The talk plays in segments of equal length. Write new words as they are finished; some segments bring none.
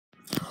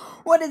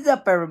What is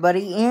up,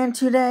 everybody? And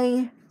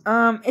today,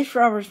 it's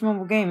Robert's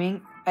Mobile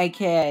Gaming,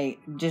 aka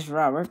just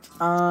Robert.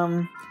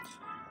 But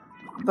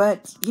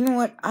you know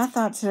what? I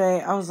thought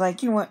today, I was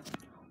like, you know what?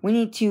 We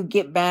need to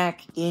get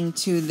back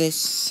into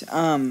this,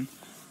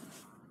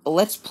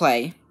 let's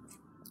play,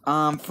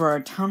 for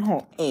Town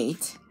Hall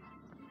 8.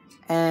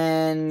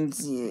 And,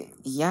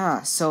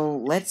 yeah, so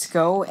let's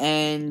go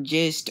and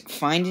just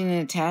find an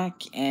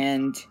attack,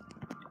 and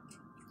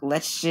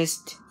let's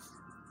just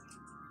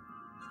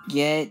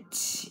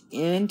get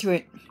into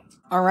it.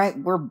 Alright,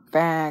 we're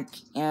back,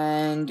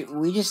 and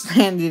we just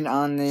landed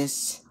on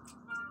this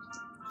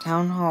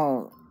Town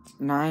Hall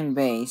 9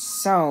 base.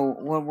 So,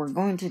 what we're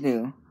going to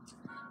do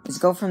is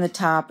go from the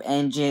top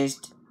and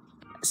just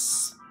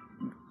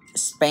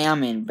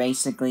spam in,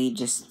 basically,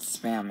 just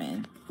spam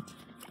in.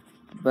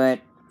 But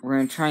we're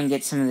going to try and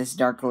get some of this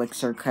Dark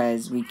Elixir,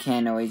 because we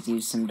can always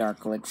use some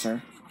Dark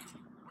Elixir.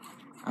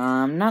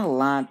 Not a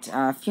lot,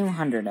 a few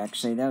hundred,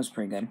 actually, that was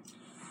pretty good.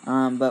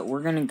 But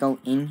we're going to go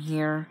in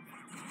here.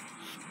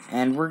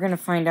 And we're gonna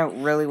find out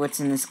really what's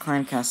in this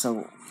clan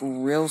castle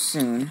real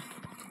soon.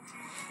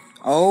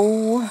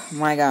 Oh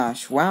my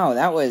gosh. Wow,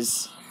 that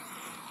was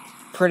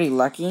pretty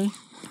lucky.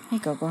 Hey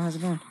Coco, how's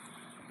it going?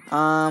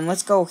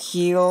 Let's go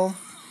heal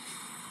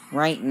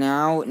right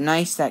now.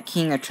 Nice that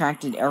King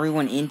attracted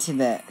everyone into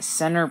the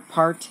center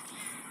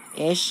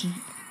part-ish,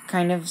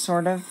 kind of,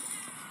 sort of.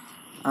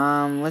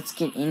 Let's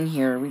get in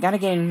here. We gotta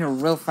get in here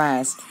real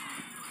fast.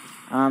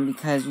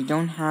 Because we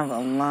don't have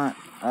a lot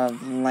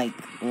of,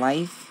 like,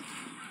 life.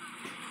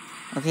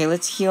 Okay,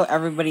 let's heal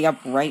everybody up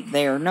right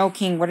there. No,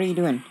 King, what are you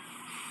doing?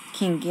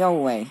 King, go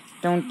away.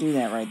 Don't do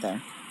that right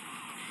there.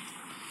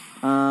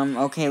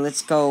 Okay,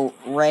 let's go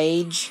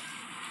Rage.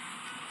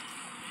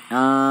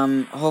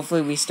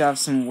 Hopefully we still have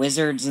some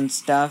wizards and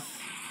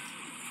stuff.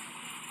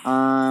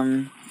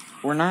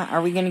 We're not,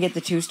 are we gonna get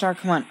the 2-star?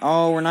 Come on.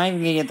 Oh, we're not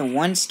even gonna get the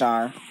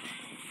 1-star.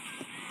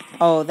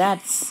 Oh,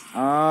 that's,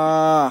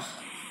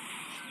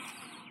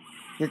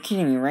 you're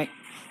kidding me, right?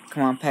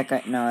 Come on,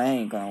 Pekka. No, that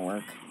ain't gonna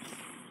work.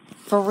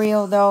 For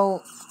real,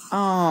 though?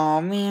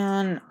 Oh,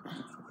 man.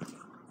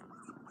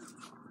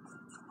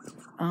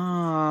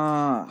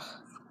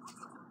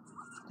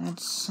 That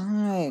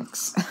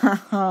sucks.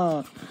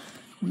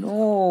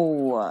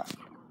 No.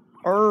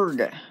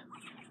 Erg.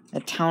 The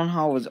town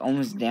hall was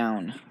almost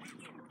down.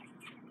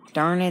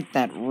 Darn it,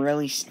 that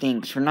really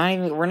stinks. We're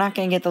not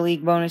gonna get the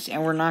league bonus,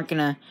 and we're not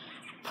gonna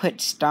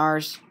put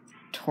stars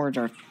towards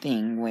our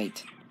thing.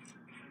 Wait.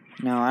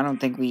 No, I don't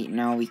think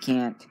no, we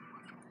can't.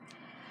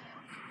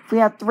 If we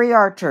had 3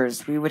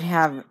 archers, we would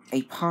have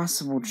a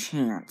possible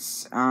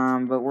chance.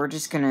 But we're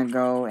just gonna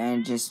go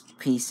and just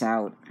peace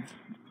out.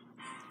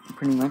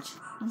 Pretty much.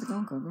 How's it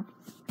going, Coco?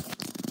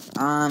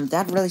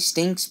 That really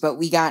stinks, but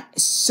we got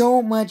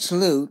so much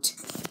loot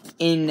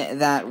in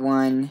that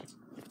one.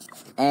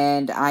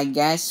 And I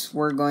guess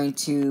we're going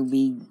to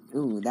be...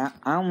 Ooh, that...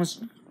 I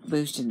almost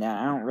boosted that.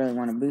 I don't really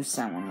want to boost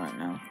that one right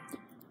now.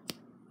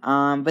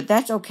 But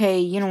that's okay.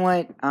 You know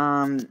what?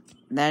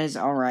 That is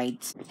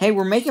alright. Hey,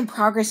 we're making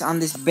progress on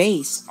this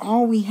base.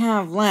 All we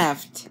have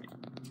left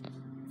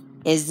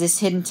is this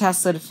hidden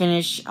Tesla to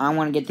finish. I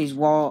want to get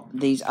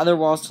these other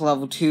walls to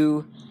level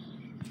 2.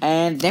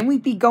 And then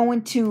we'd be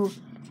going to,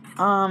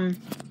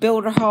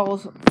 Builder Hall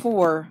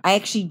 4. I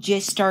actually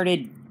just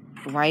started...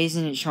 Why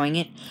isn't it showing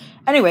it?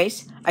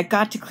 Anyways, I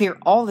got to clear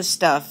all the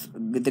stuff.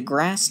 The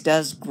grass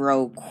does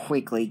grow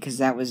quickly, because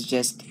that was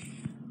just...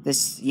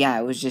 Yeah,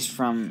 it was just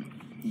from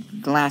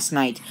last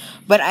night.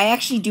 But I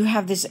actually do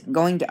have this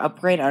going to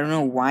upgrade. I don't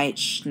know why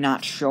it's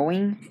not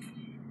showing.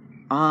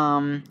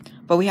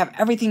 But we have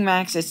everything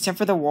maxed, except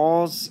for the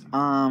walls,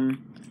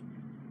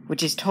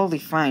 which is totally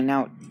fine.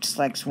 Now it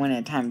selects one at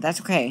a time. That's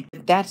okay.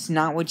 If that's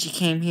not what you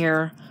came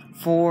here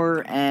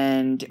for,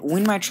 and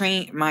when my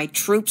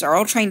troops are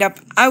all trained up,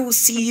 I will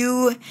see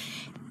you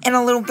in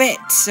a little bit.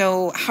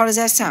 So, how does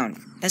that sound?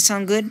 That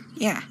sound good?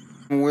 Yeah.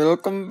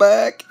 Welcome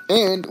back,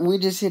 and we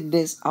just hit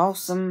this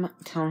awesome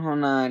Town Hall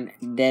 9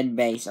 dead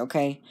base,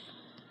 okay?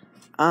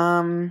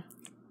 I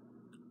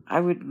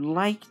would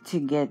like to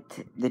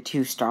get the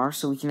 2-star,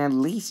 so we can at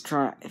least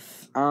try,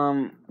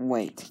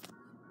 wait.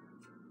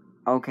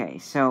 Okay,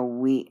 so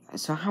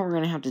how we're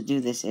gonna have to do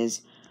this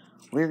is,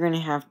 we're gonna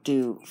have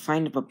to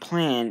find up a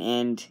plan,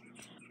 and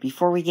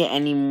before we get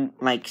any,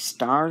 like,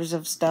 stars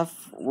of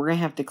stuff, we're gonna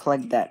have to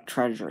collect that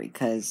treasury,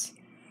 because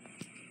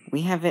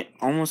we have it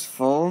almost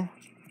full,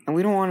 and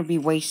we don't want to be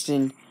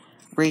wasting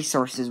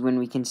resources when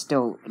we can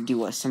still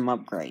do some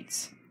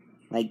upgrades.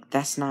 Like,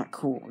 that's not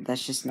cool.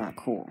 That's just not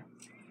cool.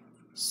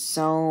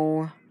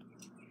 So,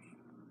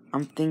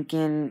 I'm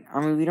thinking, I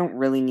mean, we don't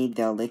really need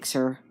the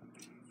elixir,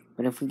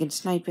 but if we can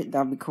snipe it,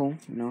 that'd be cool.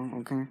 No?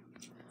 Okay.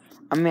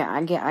 I mean,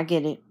 I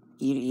get it.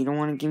 You don't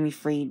want to give me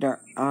free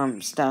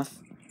stuff.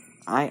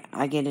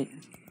 I get it.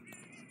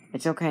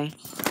 It's okay.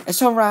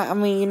 It's alright. I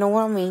mean, you know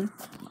what I mean.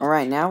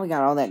 Alright, now we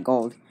got all that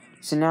gold.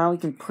 So now we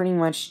can pretty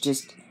much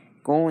just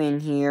go in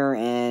here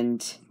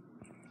and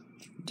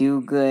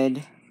do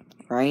good,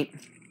 right?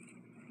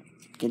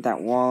 Get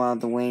that wall out of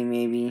the way,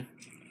 maybe.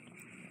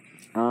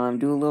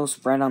 Do a little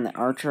spread on the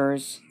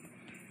archers.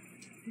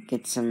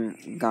 Get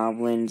some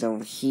goblins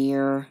over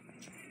here.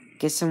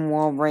 Get some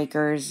wall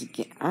breakers.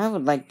 I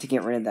would like to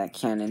get rid of that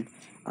cannon.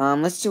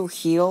 Let's do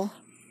heal.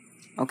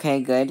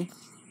 Okay, good.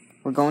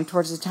 We're going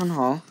towards the town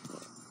hall.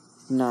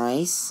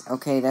 Nice.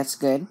 Okay, that's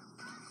good.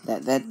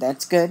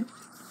 That's good.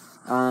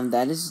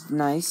 That is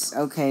nice.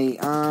 Okay,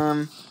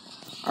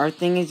 our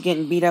thing is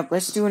getting beat up.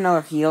 Let's do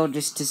another heal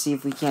just to see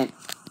if we can't,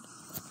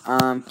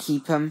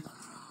 keep him,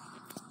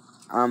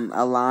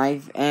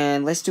 alive.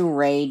 And let's do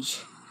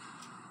rage.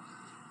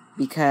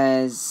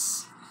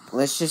 Because,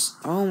 let's just,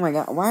 oh my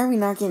god, why are we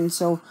not getting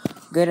so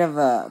good of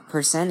a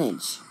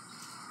percentage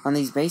on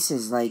these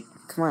bases? Like,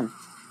 come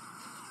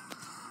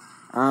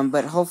on.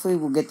 But hopefully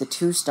we'll get the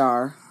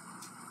 2-star.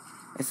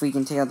 If we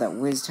can take out that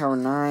Wiz Tower,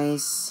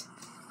 nice.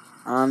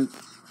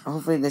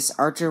 Hopefully this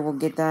archer will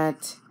get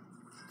that.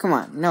 Come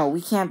on, no,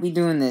 we can't be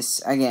doing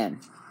this again.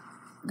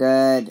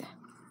 Good.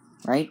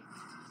 Right?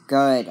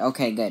 Good,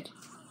 okay, good.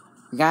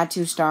 We got a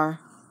 2-star.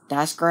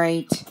 That's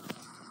great.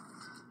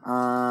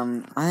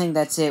 I think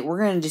that's it. We're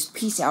gonna just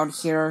peace out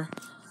here.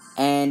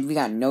 And we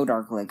got no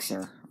Dark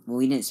Elixir.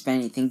 We didn't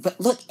spend anything.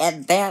 But look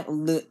at that,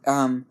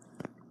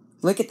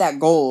 look at that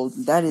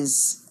gold. That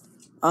is,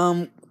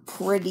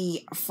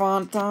 pretty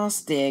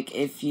fantastic,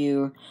 if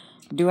you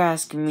do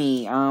ask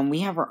me.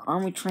 We have our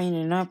army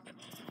training up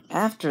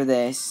after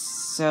this,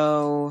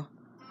 so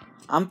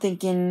I'm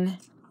thinking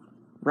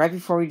right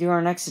before we do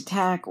our next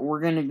attack,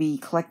 we're gonna be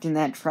collecting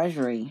that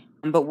treasury.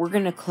 But we're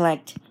gonna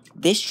collect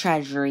this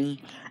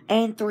treasury,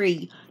 and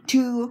 3,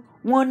 2,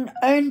 1,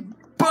 and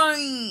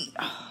bam!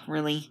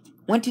 Really?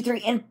 1, 2,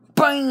 3, and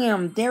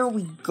bam! There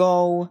we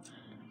go.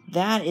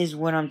 That is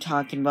what I'm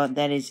talking about.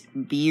 That is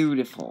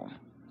beautiful.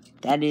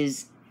 That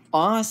is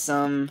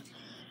awesome.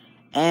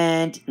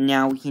 And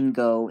now we can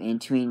go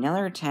into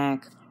another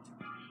attack.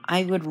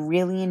 I would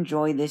really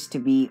enjoy this to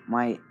be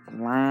my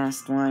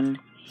last one.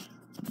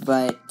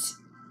 But,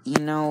 you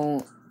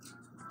know,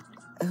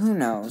 who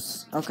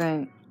knows,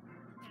 okay?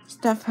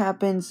 Stuff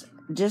happens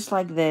just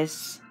like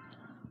this.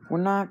 We're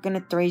not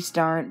gonna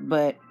 3-star it,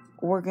 but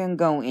we're gonna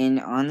go in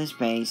on this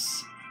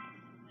base.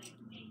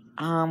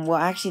 Well,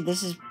 actually,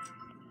 this is...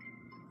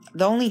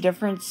 The only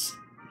difference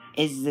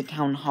is the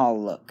Town Hall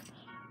look.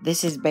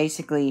 This is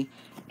basically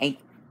a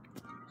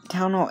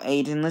Town Hall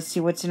 8, and let's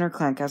see what's in our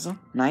clan castle.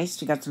 Nice,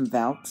 we got some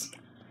Valks.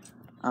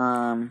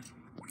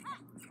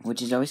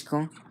 Which is always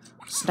cool.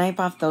 Snipe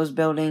off those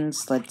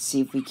buildings. Let's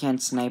see if we can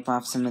snipe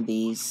off some of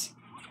these.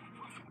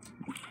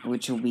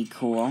 Which will be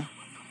cool.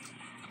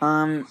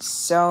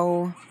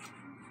 So...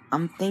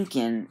 I'm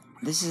thinking,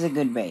 this is a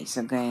good base,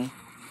 okay?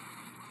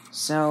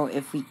 So,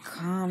 if we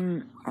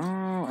come...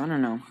 Oh, I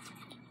don't know.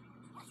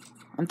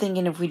 I'm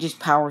thinking if we just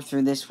power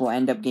through this, we'll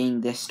end up getting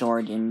this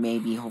storage and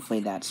maybe, hopefully,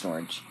 that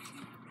storage.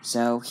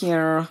 So,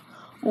 here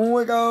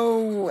we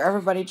go!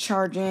 Everybody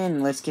charge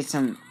in. Let's get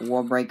some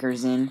wall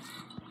breakers in.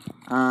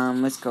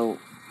 Let's go,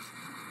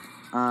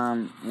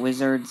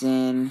 wizards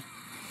in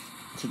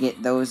to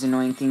get those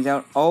annoying things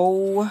out.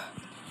 Oh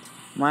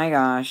my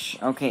gosh.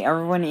 Okay,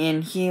 everyone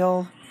in,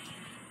 heal.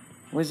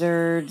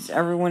 Wizards,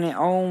 everyone in.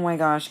 Oh my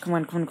gosh. Come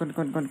on, come on, come on,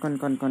 come on, come on,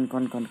 come on, come on,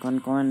 come on, come on, come on,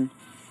 come on.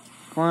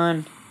 Come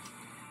on.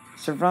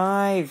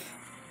 Survive.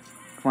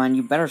 Come on,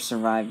 you better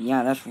survive.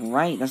 Yeah, that's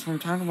right. That's what I'm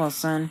talking about,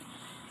 son.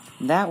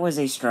 That was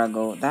a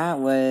struggle. That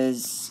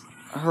was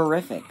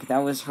horrific. That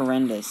was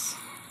horrendous.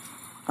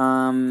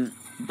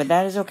 But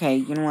that is okay.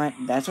 You know what?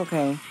 That's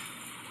okay.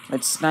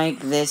 Let's snipe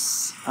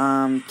this,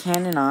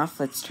 cannon off.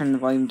 Let's turn the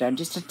volume down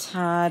just a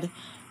tad.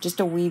 Just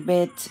a wee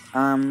bit.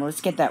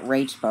 Let's get that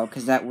rage spell,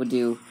 because that would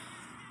do,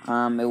 it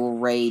will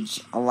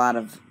rage a lot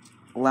of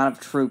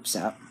troops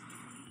up.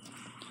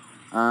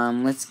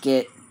 Let's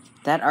get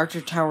that archer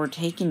tower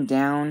taken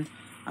down.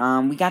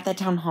 We got that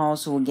town hall,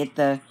 so we'll get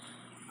the,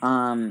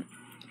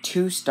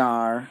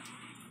 2-star.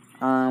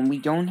 I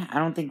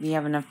don't think we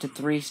have enough to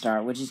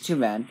 3-star, which is too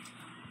bad.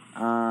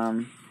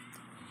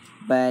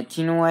 But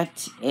you know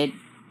what?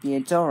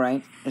 It's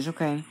alright. It's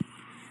okay.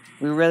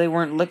 We really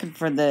weren't looking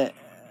for that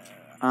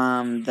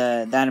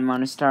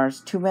amount of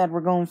stars. Too bad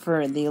we're going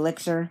for the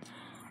elixir,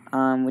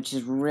 which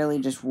is really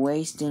just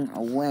wasting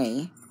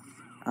away.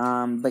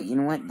 But you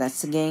know what?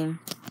 That's the game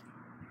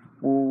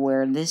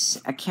where this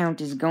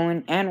account is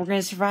going, and we're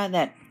gonna survive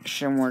that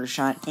mortar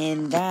shot,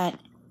 and that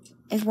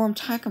is what I'm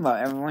talking about,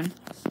 everyone.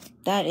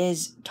 That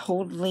is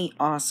totally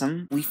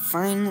awesome. We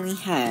finally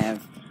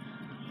have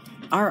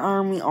our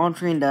army all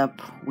trained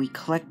up. We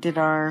collected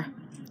our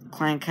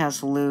clan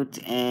castle loot,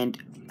 and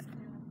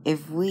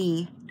if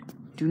we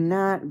do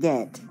not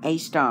get a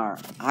star,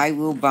 I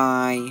will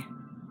buy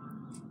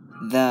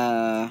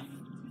the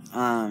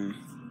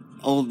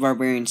old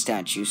barbarian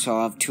statue, so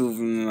I'll have 2 of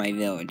them in my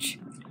village.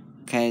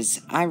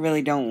 Because I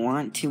really don't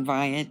want to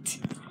buy it.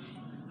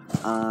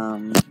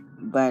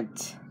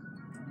 But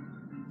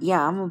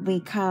yeah, I'm gonna be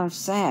kind of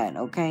sad,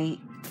 okay?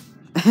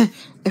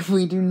 If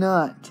we do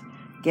not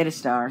get a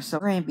star. So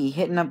we're gonna be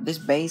hitting up this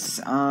base.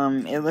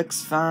 It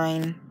looks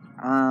fine.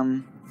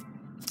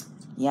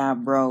 Yeah,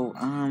 bro.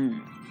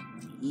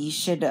 you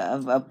should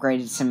have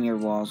upgraded some of your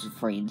walls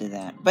before you did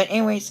that. But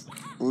anyways,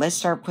 let's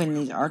start putting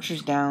these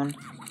archers down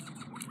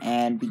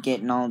and be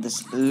getting all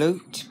this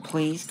loot,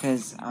 please,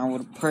 because I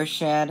would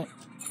appreciate it.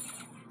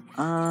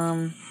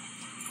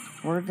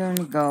 We're going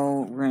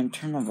to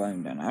turn the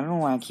volume down. I don't know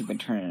why I keep on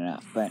turning it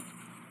up, but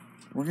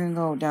we're going to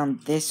go down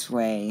this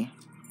way.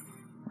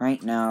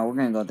 Right now, we're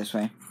going to go this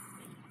way.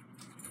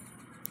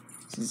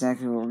 That's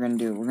exactly what we're going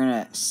to do. We're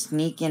going to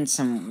sneak in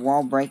some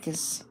wall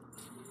breakers.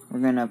 We're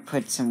going to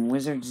put some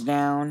wizards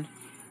down.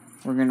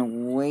 We're going to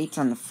wait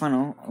on the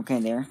funnel. Okay,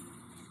 there.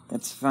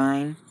 That's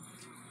fine.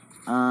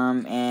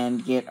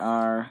 And get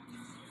our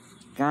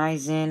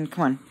guys in.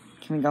 Come on.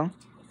 Can we go?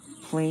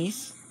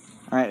 Please.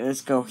 Alright,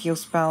 let's go. Heal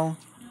spell.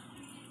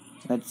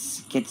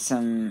 Let's get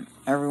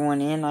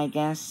everyone in, I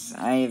guess.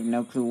 I have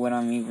no clue what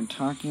I'm even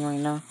talking right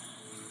now.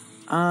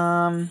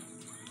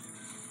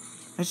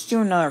 Let's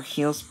do another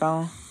heal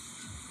spell.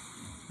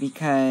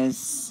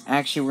 Because,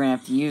 actually, we're gonna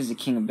have to use the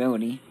king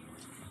ability.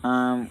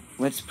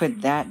 Let's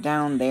put that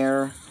down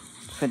there.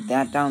 Put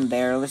that down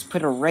there. Let's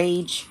put a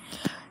rage.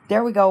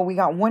 There we go. We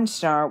got 1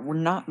 star. We're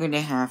not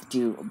gonna have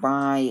to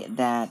buy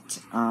that,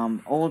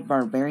 old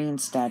barbarian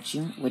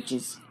statue, which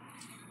is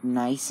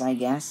nice, I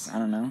guess. I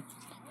don't know.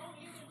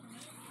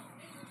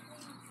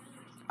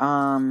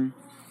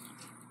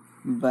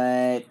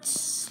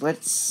 But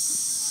let's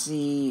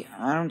see.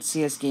 I don't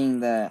see us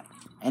getting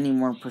any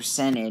more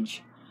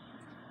percentage,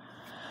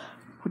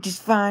 which is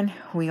fine.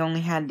 We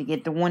only had to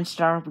get the 1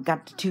 star. We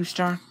got the 2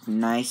 star.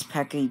 Nice,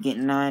 Pekka, you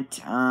getting that.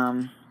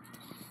 And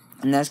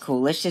that's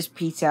cool. Let's just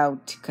peace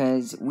out,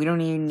 because we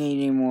don't even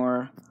need any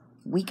more.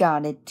 We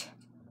got it.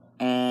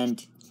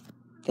 And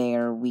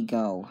there we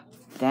go.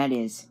 That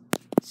is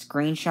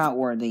screenshot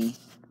worthy.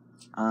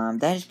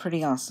 That is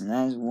pretty awesome.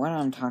 That is what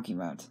I'm talking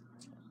about.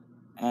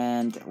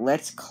 And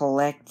let's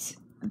collect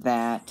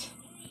that.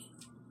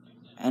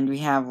 And we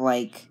have,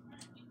 like,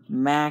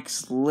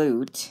 max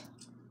loot.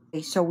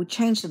 Okay, so we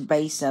changed the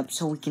base up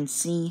so we can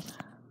see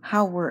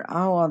how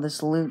all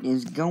this loot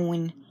is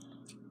going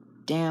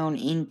down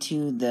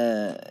into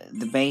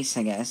the base,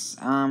 I guess.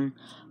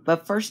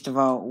 But first of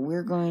all,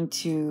 we're going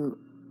to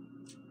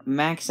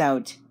max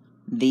out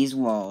these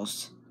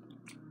walls.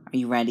 Are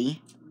you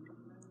ready?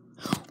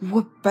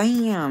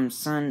 Bam,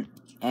 son.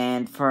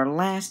 And for our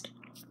last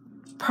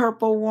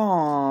purple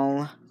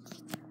wall,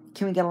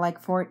 can we get a like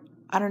for it?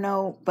 I don't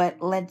know,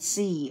 but let's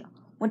see.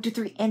 1, 2,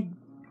 3, and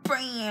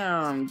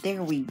bam!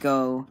 There we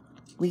go.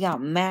 We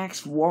got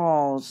max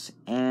walls,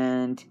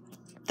 and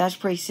that's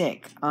pretty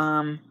sick.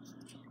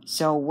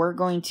 So we're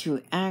going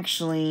to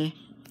actually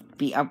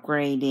be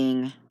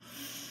upgrading.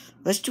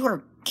 Let's do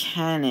our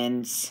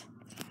cannons.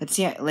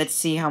 Let's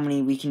see how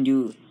many we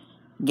can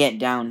get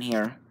down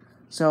here.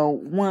 So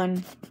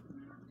 1,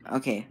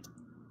 2,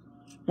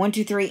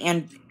 3,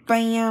 and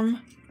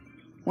bam.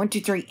 1,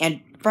 2, 3,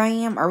 and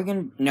bam. Are we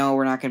gonna? No,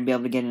 we're not gonna be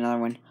able to get another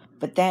one.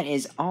 But that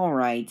is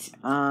alright.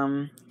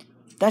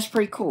 That's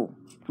pretty cool.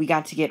 We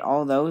got to get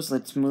all those.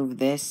 Let's move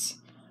this,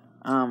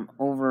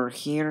 over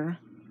here.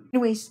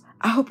 Anyways,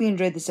 I hope you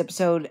enjoyed this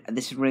episode.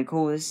 This is really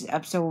cool. This is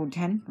episode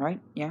 10, right?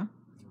 Yeah?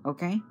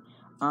 Okay.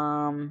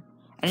 And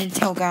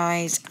until,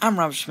 guys, I'm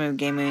Rob Schmoo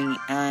Gaming,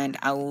 and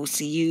I will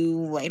see you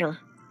later.